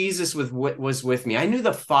Jesus was with me. I knew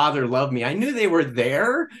the Father loved me. I knew they were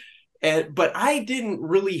there, but I didn't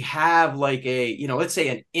really have like a, let's say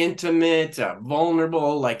an intimate,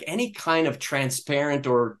 vulnerable, like any kind of transparent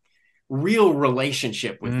or real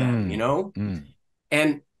relationship with them,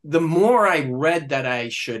 And the more I read that I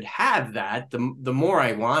should have that, the more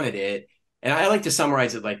I wanted it. And I like to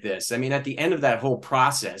summarize it like this. I mean, at the end of that whole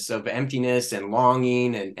process of emptiness and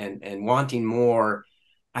longing and wanting more,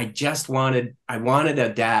 I wanted a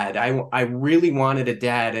dad. I really wanted a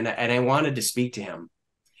dad, and I wanted to speak to him.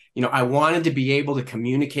 I wanted to be able to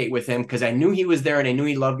communicate with him because I knew he was there, and I knew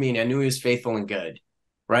he loved me, and I knew he was faithful and good,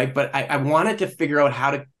 right? But I wanted to figure out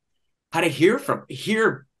how to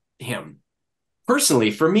hear him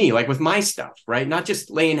personally for me, like with my stuff, right? Not just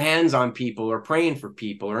laying hands on people or praying for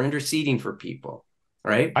people or interceding for people,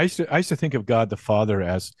 right? I used to think of God the Father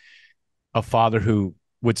as a father who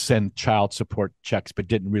would send child support checks, but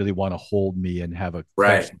didn't really want to hold me and have a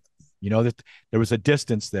right. That there was a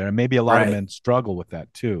distance there, and maybe a lot of men struggle with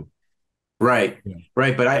that too. Right,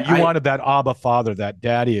 right. But you wanted that Abba Father, that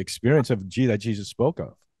daddy experience that Jesus spoke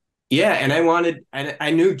of. Yeah, and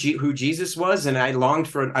I knew who Jesus was, and I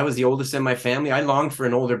was the oldest in my family. I longed for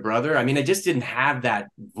an older brother. I mean, I just didn't have that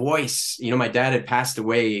voice. My dad had passed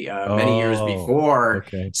away many years before,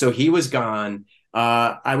 so he was gone.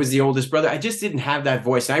 I was the oldest brother. I just didn't have that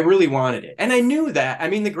voice. I really wanted it. And I knew that. I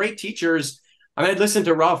mean, the great teachers, I'd listened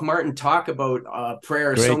to Ralph Martin talk about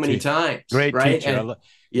prayer so many times. Great right? teacher. And,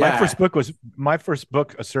 my first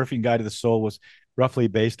book, A Surfing Guide to the Soul, was roughly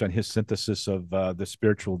based on his synthesis of the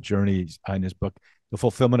spiritual journey in his book, The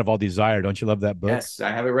Fulfillment of All Desire. Don't you love that book? Yes,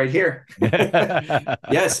 I have it right here.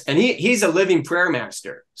 Yes, and he's a living prayer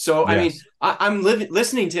master. So, yes. I mean, I'm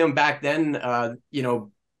listening to him back then,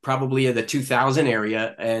 probably in the 2000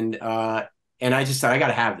 area, and I just thought, I got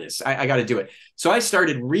to have this. I got to do it. So I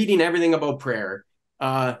started reading everything about prayer,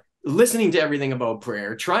 listening to everything about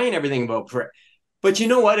prayer, trying everything about prayer. But you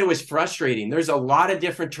know what? It was frustrating. There's a lot of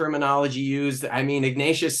different terminology used. I mean,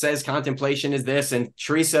 Ignatius says contemplation is this, and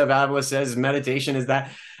Teresa of Avila says meditation is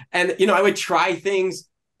that. And, I would try things,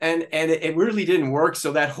 And it really didn't work.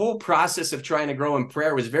 So that whole process of trying to grow in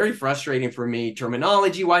prayer was very frustrating for me.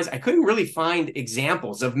 Terminology wise, I couldn't really find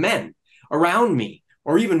examples of men around me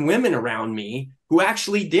or even women around me who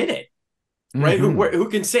actually did it, right? Who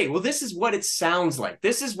can say, well, this is what it sounds like.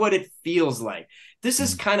 This is what it feels like. This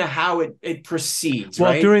is kind of how it proceeds.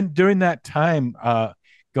 Well, right? during that time,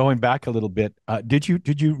 going back a little bit, did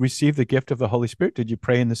you receive the gift of the Holy Spirit? Did you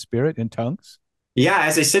pray in the Spirit in tongues? Yeah,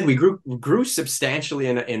 as I said, we grew substantially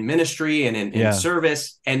in ministry and in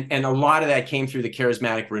service, and a lot of that came through the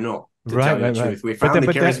charismatic renewal. To tell you the truth, we found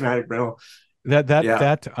the charismatic renewal.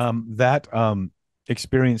 That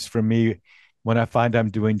experience for me, when I find I'm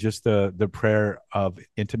doing just the prayer of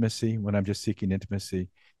intimacy, when I'm just seeking intimacy,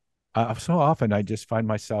 so often I just find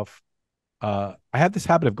myself. I have this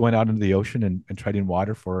habit of going out into the ocean and treading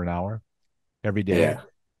water for an hour every day. Yeah.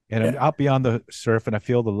 And I'm out beyond the surf and I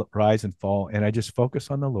feel the rise and fall. And I just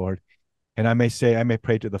focus on the Lord. And I may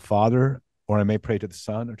pray to the Father, or I may pray to the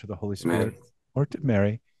Son, or to the Holy Spirit, or to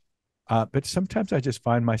Mary. But sometimes I just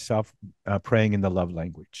find myself praying in the love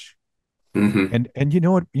language. And you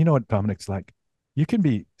know what Dominic's like? You can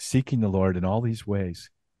be seeking the Lord in all these ways,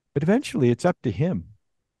 but eventually it's up to him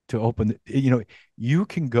to open. You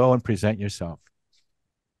can go and present yourself.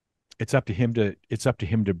 It's up to him to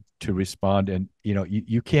respond. And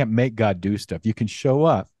you can't make God do stuff. You can show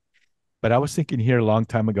up. But I was thinking here a long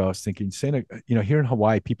time ago, I was thinking, here in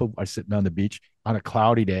Hawaii, people are sitting on the beach on a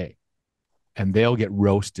cloudy day and they'll get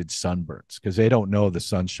roasted sunburns because they don't know the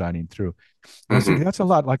sun's shining through. I was thinking, that's a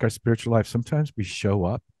lot like our spiritual life. Sometimes we show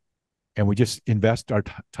up and we just invest our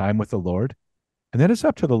time with the Lord, and then it's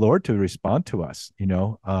up to the Lord to respond to us,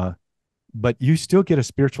 but you still get a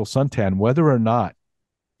spiritual suntan, whether or not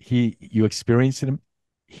you experience him.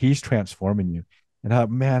 He's transforming you. And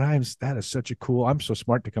that is such a cool, I'm so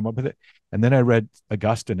smart to come up with it. And then I read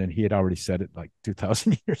Augustine, and he had already said it like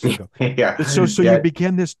 2,000 years ago. You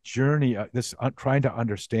begin this journey, trying to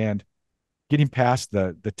understand, getting past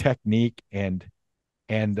the technique and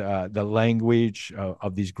the language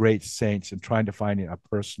of these great saints, and trying to find a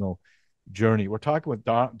personal journey. We're talking with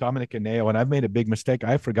Dominic Inneo, and I've made a big mistake.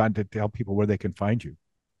 I've forgotten to tell people where they can find you.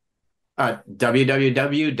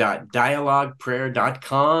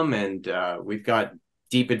 www.dialogueprayer.com, and we've got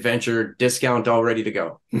Deep Adventure discount all ready to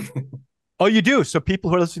go. Oh, you do? So people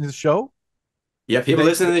who are listening to the show? Yeah, people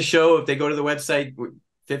listening to the show, if they go to the website,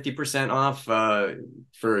 50% off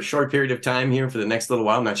for a short period of time here for the next little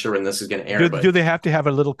while. I'm not sure when this is going to air. Do they have to have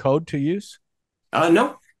a little code to use?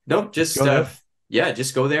 No, just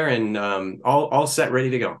just go there and all set, ready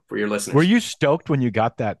to go for your listeners. Were you stoked when you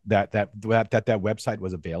got that website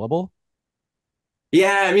was available?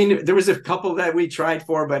 Yeah, I mean, there was a couple that we tried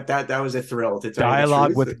for, but that was a thrill. To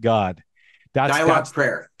Dialogue with God.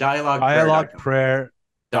 Prayer.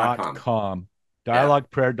 Dialogueprayer.com.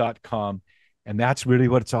 Dialogueprayer.com. And that's really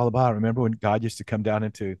what it's all about. Remember when God used to come down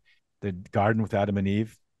into the garden with Adam and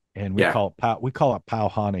Eve? And we call it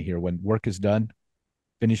Pauhana here, when work is done,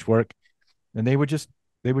 finished work. And they would just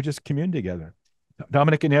commune together.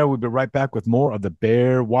 Dominic and Bear will be right back with more of the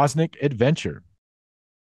Bear Woznick adventure.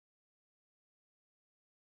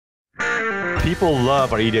 People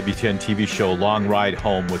love our EWTN TV show, Long Ride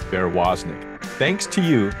Home with Bear Woznick. Thanks to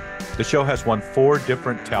you, the show has won 4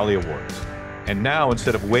 different Tally Awards. And now,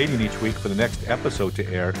 instead of waiting each week for the next episode to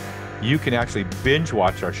air, you can actually binge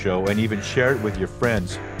watch our show and even share it with your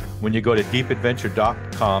friends when you go to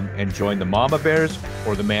deepadventure.com and join the Mama Bears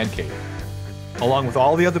or the Man Cave. Along with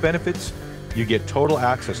all the other benefits, you get total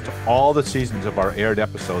access to all the seasons of our aired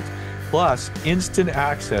episodes, plus instant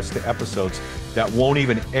access to episodes that won't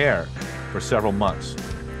even air for several months.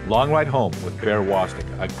 Long Ride Home with Bear Woznick,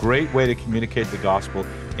 a great way to communicate the gospel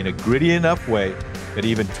in a gritty enough way that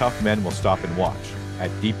even tough men will stop and watch at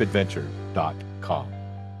deepadventure.com.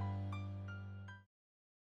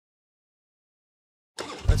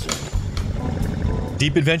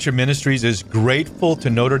 Deep Adventure Ministries is grateful to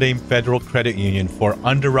Notre Dame Federal Credit Union for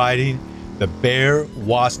underwriting the Bear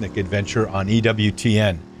Woznick adventure on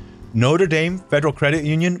EWTN. Notre Dame Federal Credit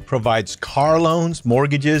Union provides car loans,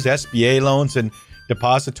 mortgages, SBA loans, and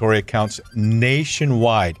depository accounts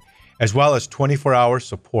nationwide, as well as 24-hour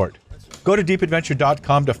support. Go to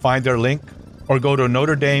deepadventure.com to find their link, or go to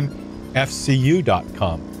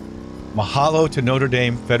NotreDameFCU.com. Mahalo to Notre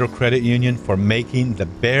Dame Federal Credit Union for making the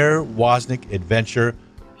Bear Woznick adventure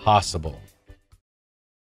possible.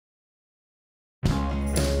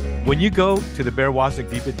 When you go to the Bear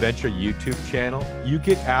Woznick Deep Adventure YouTube channel, you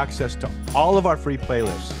get access to all of our free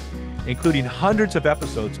playlists, including hundreds of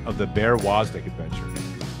episodes of the Bear Woznick adventure,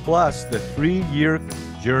 plus the 3-year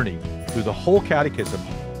journey through the whole catechism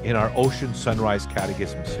in our Ocean Sunrise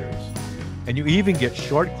Catechism series. And you even get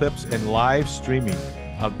short clips and live streaming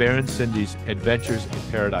of Bear and Cindy's Adventures in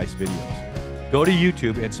Paradise videos. Go to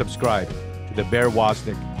YouTube and subscribe to the Bear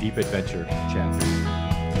Woznick Deep Adventure channel.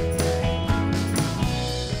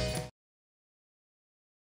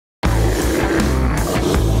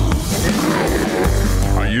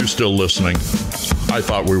 Are you still listening? I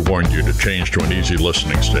thought we warned you to change to an easy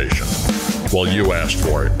listening station. Well, you asked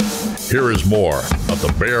for it. Here is more of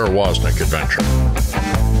the Bear Woznick Adventure.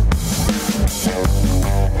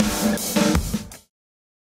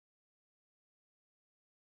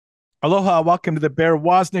 Aloha, welcome to the Bear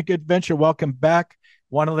Woznick Adventure. Welcome back.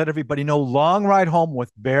 Want to let everybody know Long Ride Home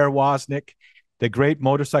with Bear Woznick, the great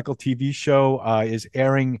motorcycle TV show, is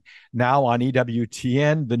airing now on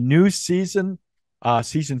EWTN. The new season,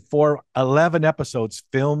 season 4, 11 episodes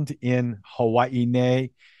filmed in Hawaii.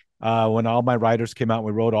 When all my riders came out,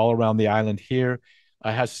 we rode all around the island here.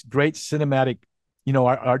 Has great cinematic,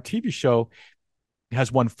 our TV show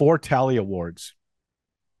has won 4 Tally Awards.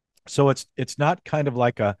 So it's not kind of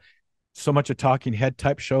like so much a talking head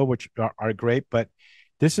type show, which are great, but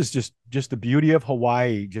this is just the beauty of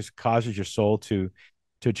Hawaii just causes your soul to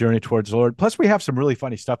journey towards the Lord. Plus, we have some really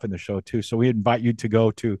funny stuff in the show too. So we invite you to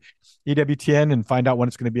go to EWTN and find out when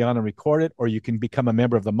it's going to be on and record it, or you can become a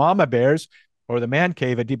member of the Mama Bears or the Man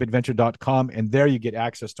Cave at deepadventure.com. And there you get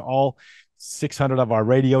access to all 600 of our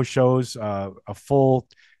radio shows, a full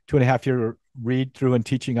 2.5-year read through and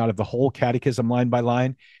teaching out of the whole catechism line by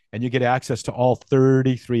line. And you get access to all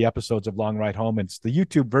 33 episodes of Long Ride Home. And it's the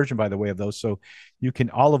YouTube version, by the way, of those. So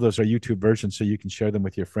all of those are YouTube versions, so you can share them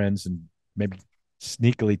with your friends and maybe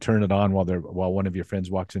sneakily turn it on while one of your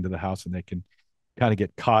friends walks into the house, and they can kind of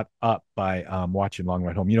get caught up by watching Long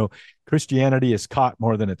Ride Home. Christianity is caught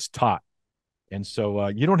more than it's taught. And so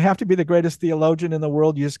you don't have to be the greatest theologian in the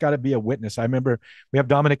world. You just got to be a witness. I remember we have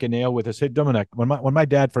Dominic Inneo with us. Hey, Dominic, when my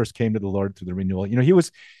dad first came to the Lord through the renewal,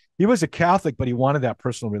 he was a Catholic, but he wanted that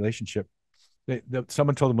personal relationship.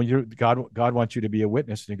 Someone told him, well, God wants you to be a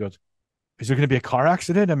witness. And he goes, is there going to be a car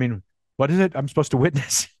accident? I mean, what is it I'm supposed to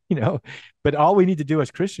witness? But all we need to do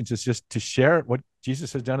as Christians is just to share what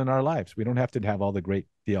Jesus has done in our lives. We don't have to have all the great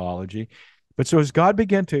theology. But so as you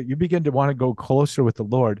begin to want to go closer with the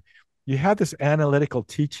Lord, you have this analytical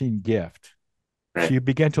teaching gift. Right. So you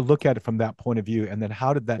begin to look at it from that point of view. And then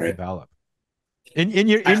how did that develop? In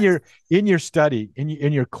your study,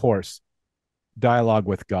 in your course, Dialogue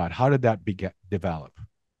with God, how did that develop?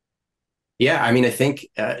 Yeah, I mean, I think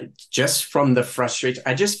just from the frustration,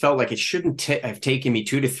 I just felt like it shouldn't have taken me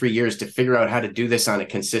 2 to 3 years to figure out how to do this on a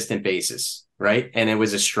consistent basis, right? And it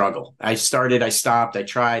was a struggle. I stopped, I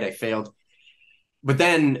tried, I failed. But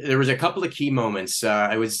then there was a couple of key moments.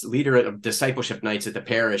 I was leader of discipleship nights at the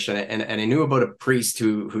parish, and I knew about a priest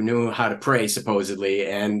who knew how to pray, supposedly.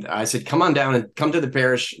 And I said, come on down and come to the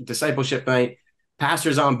parish discipleship night.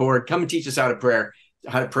 Pastor's on board. Come and teach us how to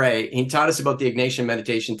pray. He taught us about the Ignatian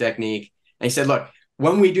meditation technique. And he said, look,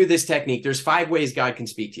 when we do this technique, there's 5 ways God can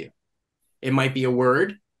speak to you. It might be a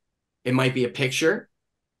word. It might be a picture.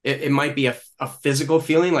 It might be a physical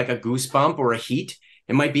feeling like a goosebump or a heat.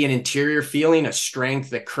 It might be an interior feeling, a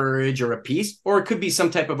strength, a courage, or a peace, or it could be some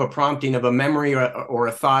type of a prompting of a memory or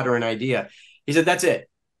a thought or an idea. He said, that's it.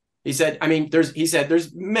 He said,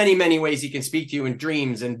 there's many, many ways he can speak to you in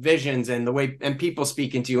dreams and visions and the way and people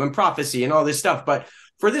speaking to you and prophecy and all this stuff. But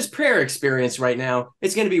for this prayer experience right now,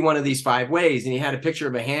 it's going to be one of these 5 ways. And he had a picture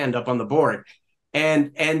of a hand up on the board.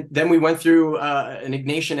 And then we went through an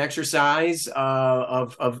Ignatian exercise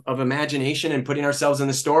of imagination and putting ourselves in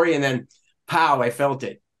the story. And then pow, I felt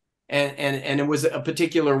it. And it was a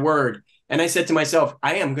particular word. And I said to myself,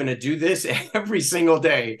 I am going to do this every single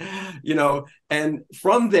day, and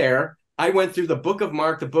from there, I went through the book of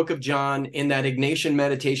Mark, the book of John in that Ignatian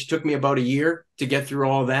meditation. It took me about a year to get through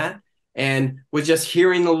all that, and was just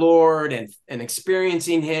hearing the Lord and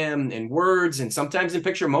experiencing him in words, and sometimes in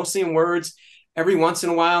picture, mostly in words, every once in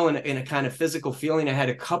a while in a kind of physical feeling. I had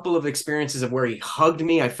a couple of experiences of where he hugged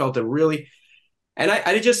me. I felt it really. And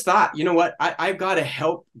I just thought, you know what, I've got to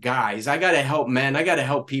help guys. I got to help men. I got to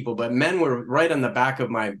help people. But men were right on the back of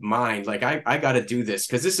my mind. Like, I got to do this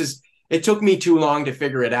because it took me too long to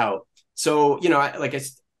figure it out. So,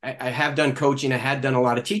 I have done coaching. I had done a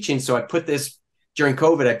lot of teaching. So I put this during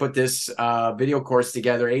COVID, I put this video course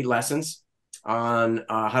together, 8 lessons on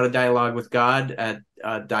how to dialogue with God at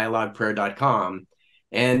dialogueprayer.com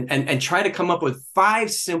and try to come up with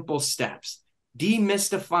 5 simple steps.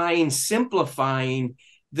 Demystifying, simplifying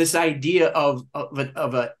this idea of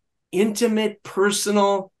a intimate,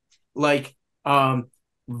 personal,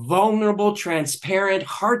 vulnerable, transparent,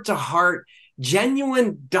 heart-to-heart,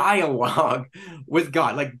 genuine dialogue with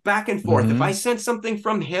God, like back and forth. Mm-hmm. If I sense something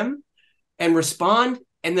from him and respond,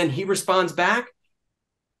 and then he responds back,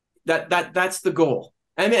 that's the goal.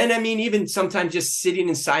 And I mean, even sometimes just sitting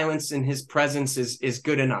in silence in his presence is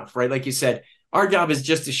good enough, right? Like you said, our job is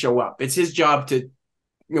just to show up. It's his job to,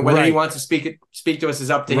 whether he wants to speak to us is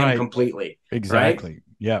up to him completely. Exactly. Right?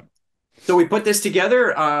 Yeah. So we put this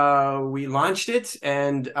together, we launched it,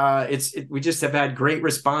 and we just have had great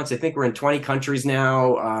response. I think we're in 20 countries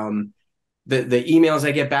now. The emails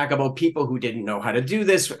I get back about people who didn't know how to do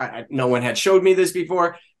this, no one had showed me this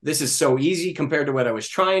before. This is so easy compared to what I was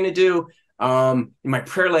trying to do. My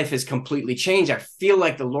prayer life has completely changed. I feel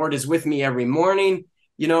like the Lord is with me every morning.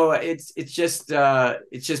 It's just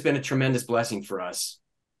been a tremendous blessing for us.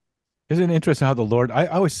 Isn't it interesting how the Lord, I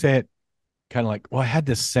always say it kind of like, well, I had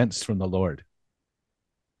this sense from the Lord.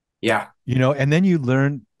 Yeah. And then you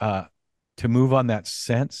learn to move on that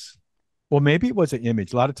sense. Well, maybe it was an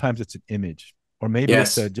image. A lot of times it's an image, or maybe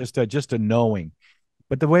it's just a knowing.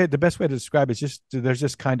 But the best way to describe it is there's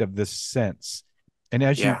just kind of this sense. And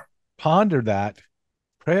as you ponder that,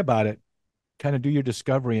 pray about it, kind of do your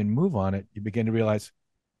discovery and move on it, you begin to realize,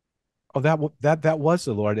 oh, that was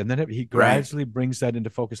the Lord. And then he gradually brings that into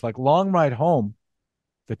focus. Like Long Ride Home,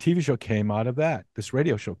 the TV show came out of that. This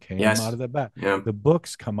radio show came out of that. Yeah. The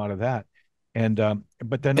books come out of that. And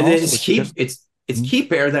but then also it's key,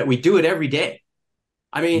 Bear, that we do it every day.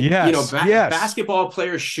 I mean, basketball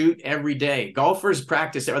players shoot every day. Golfers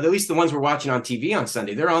practice, or at least the ones we're watching on TV on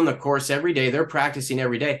Sunday. They're on the course every day. They're practicing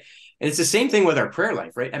every day. And it's the same thing with our prayer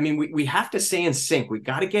life, right? I mean, we have to stay in sync. We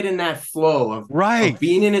got to get in that flow of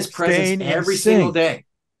being in his presence every single day.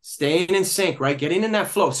 Staying in sync, right? Getting in that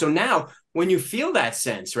flow. So now when you feel that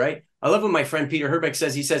sense, right? I love what my friend Peter Herbeck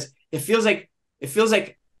says. He says, it feels like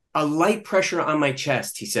a light pressure on my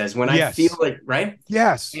chest, he says, when I feel it, right?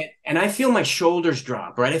 Yes. And I feel my shoulders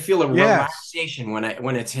drop, right? I feel a relaxation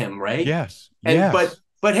when it's him, right? Yes. But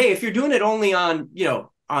hey, if you're doing it only on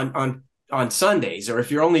Sundays, or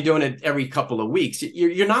if you're only doing it every couple of weeks,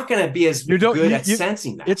 you're not going to be as good at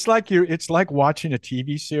sensing that. It's like watching a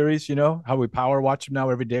TV series, how we power watch them now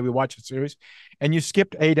every day. We watch a series and you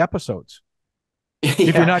skipped 8 episodes.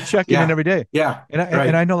 If you're not checking in every day. Yeah. And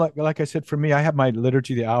I know, like I said, for me, I have my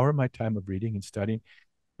liturgy of the hour, my time of reading and studying.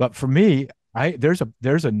 But for me, there's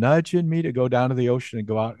a nudge in me to go down to the ocean and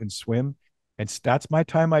go out and swim. And that's my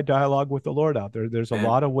time, my dialogue with the Lord out there. There's a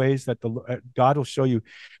lot of ways that God will show you.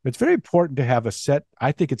 It's very important to have a set.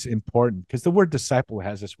 I think it's important because the word disciple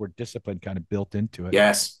has this word discipline kind of built into it.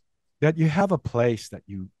 Yes. That you have a place that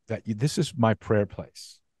you this is my prayer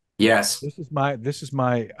place. Yes. This is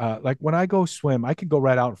my like when I go swim, I can go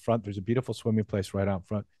right out in front. There's a beautiful swimming place right out in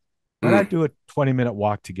front. And I do a 20-minute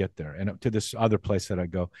walk to get there and to this other place that I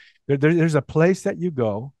go. There's a place that you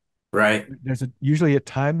go. Right. There's usually a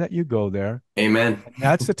time that you go there. Amen. And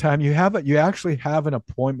that's the time you actually have an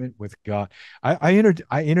appointment with God. I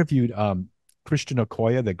interviewed Christian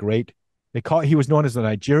Okoye, the great, he was known as the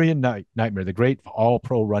Nigerian Nightmare, the great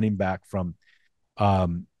all-pro running back from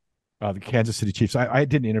the Kansas City Chiefs. I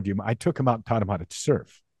didn't interview him. I took him out and taught him how to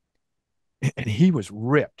surf. And he was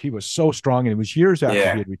ripped. He was so strong. And it was years after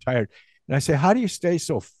he had retired. And I say, how do you stay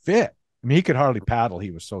so fit? I mean, he could hardly paddle. He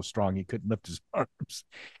was so strong. He couldn't lift his arms.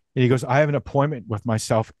 And he goes, I have an appointment with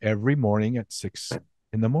myself every morning at 6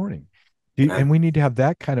 a.m. And we need to have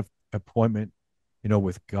that kind of appointment,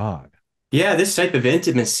 with God. Yeah, this type of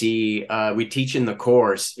intimacy we teach in the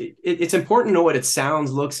course. It's important to know what it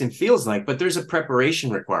sounds, looks, and feels like, but there's a preparation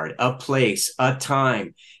required, a place, a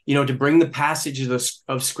time, to bring the passages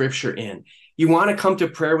of Scripture in. You want to come to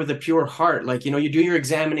prayer with a pure heart. Like, you do your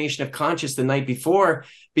examination of conscience the night before.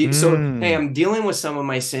 So, hey, I'm dealing with some of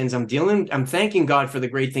my sins. I'm thanking God for the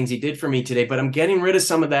great things he did for me today, but I'm getting rid of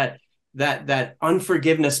some of that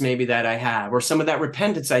unforgiveness maybe that I have, or some of that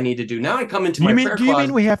repentance I need to do. Now I come into my prayer closet. Do you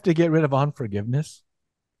mean we have to get rid of unforgiveness?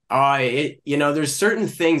 There's certain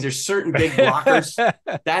things, there's certain big blockers.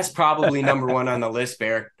 That's probably number one on the list,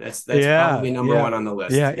 Bear. That's probably number one on the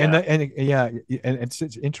list. And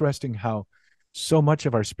it's interesting how so much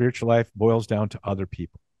of our spiritual life boils down to other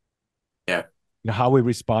people. Yeah. How we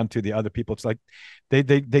respond to the other people. It's like they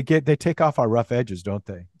take off our rough edges, don't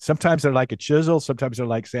they? Sometimes they're like a chisel, sometimes they're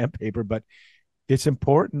like sandpaper, but it's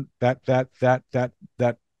important that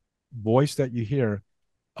voice that you hear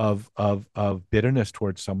of bitterness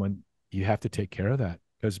towards someone, you have to take care of that,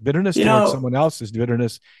 because bitterness towards someone else's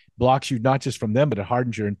bitterness blocks you not just from them, but it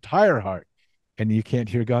hardens your entire heart, and you can't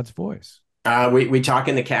hear God's voice. We talk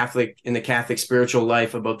in the Catholic spiritual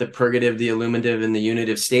life about the purgative, the illuminative, and the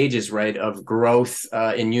unitive stages, right, of growth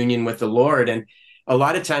in union with the Lord. And a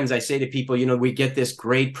lot of times I say to people, we get this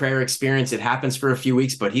great prayer experience. It happens for a few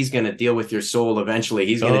weeks, but he's going to deal with your soul eventually.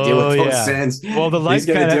 He's going to deal with those sins. Well, he's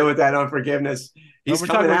going to deal with that unforgiveness. He's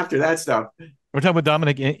coming after that stuff. We're talking with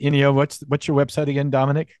Dominic Inneo. What's your website again,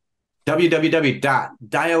 Dominic?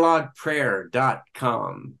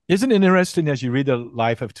 www.dialogueprayer.com. Isn't it interesting as you read the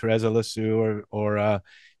life of Teresa Lisieux or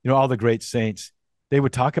all the great saints, they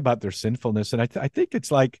would talk about their sinfulness. And I think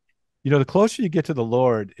it's like, the closer you get to the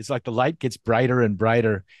Lord, it's like the light gets brighter and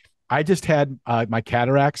brighter. I just had my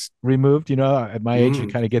cataracts removed, at my age, you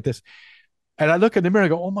kind of get this. And I look in the mirror and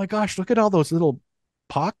go, oh my gosh, look at all those little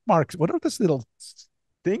pock marks. What are those little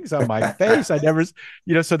things on my face? I never,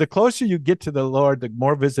 so the closer you get to the Lord, the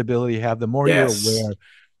more visibility you have, the more you're aware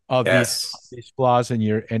of these flaws in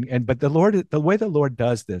your, but the way the Lord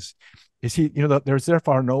does this is there's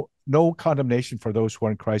therefore no condemnation for those who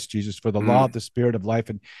are in Christ Jesus, for the law of the Spirit of life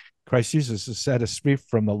and Christ Jesus has set us free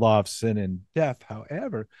from the law of sin and death.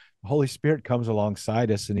 However, the Holy Spirit comes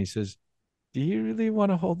alongside us and he says, do you really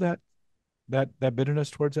want to hold that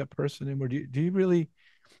bitterness towards that person? And do you really,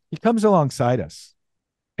 he comes alongside us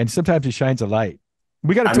and sometimes he shines a light.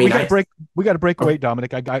 We got to break away,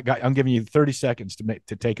 Dominic. I'm giving you 30 seconds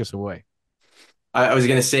to take us away. I was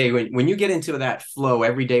going to say, when you get into that flow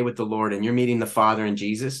every day with the Lord and you're meeting the Father and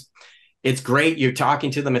Jesus, it's great. You're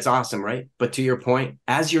talking to them. It's awesome, right? But to your point,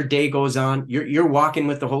 as your day goes on, you're walking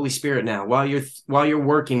with the Holy Spirit now. While you're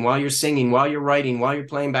working, while you're singing, while you're writing, while you're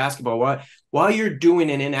playing basketball, while you're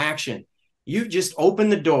doing it in action, you just open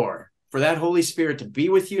the door for that Holy Spirit to be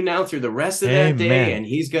with you now through the rest of that day, and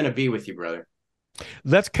He's going to be with you, brother.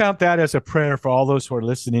 Let's count that as a prayer for all those who are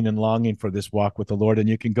listening and longing for this walk with the Lord. And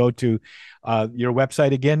you can go to your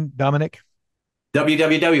website again, Dominic.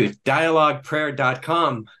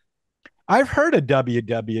 www.dialogueprayer.com. I've heard of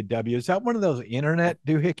www. Is that one of those internet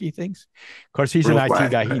doohickey things? Of course, he's an IT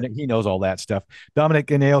guy. He knows all that stuff. Dominic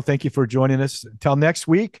Inneo, thank you for joining us. Until next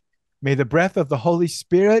week, may the breath of the Holy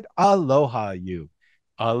Spirit aloha you.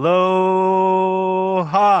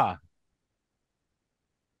 Aloha.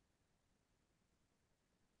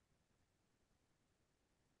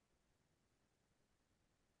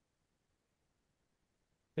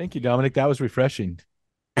 Thank you, Dominic. That was refreshing.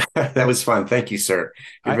 That was fun. Thank you, sir.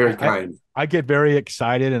 You're very kind. I get very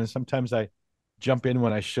excited, and sometimes I jump in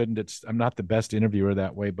when I shouldn't. I'm not the best interviewer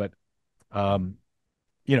that way, but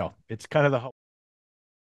it's kind of the whole.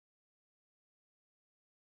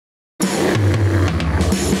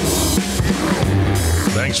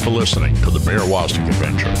 Thanks for listening to the Bear Woznick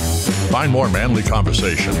Adventure. Find more manly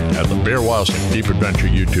conversation at the Bear Woznick Deep Adventure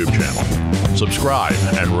YouTube channel. Subscribe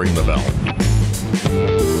and ring the bell.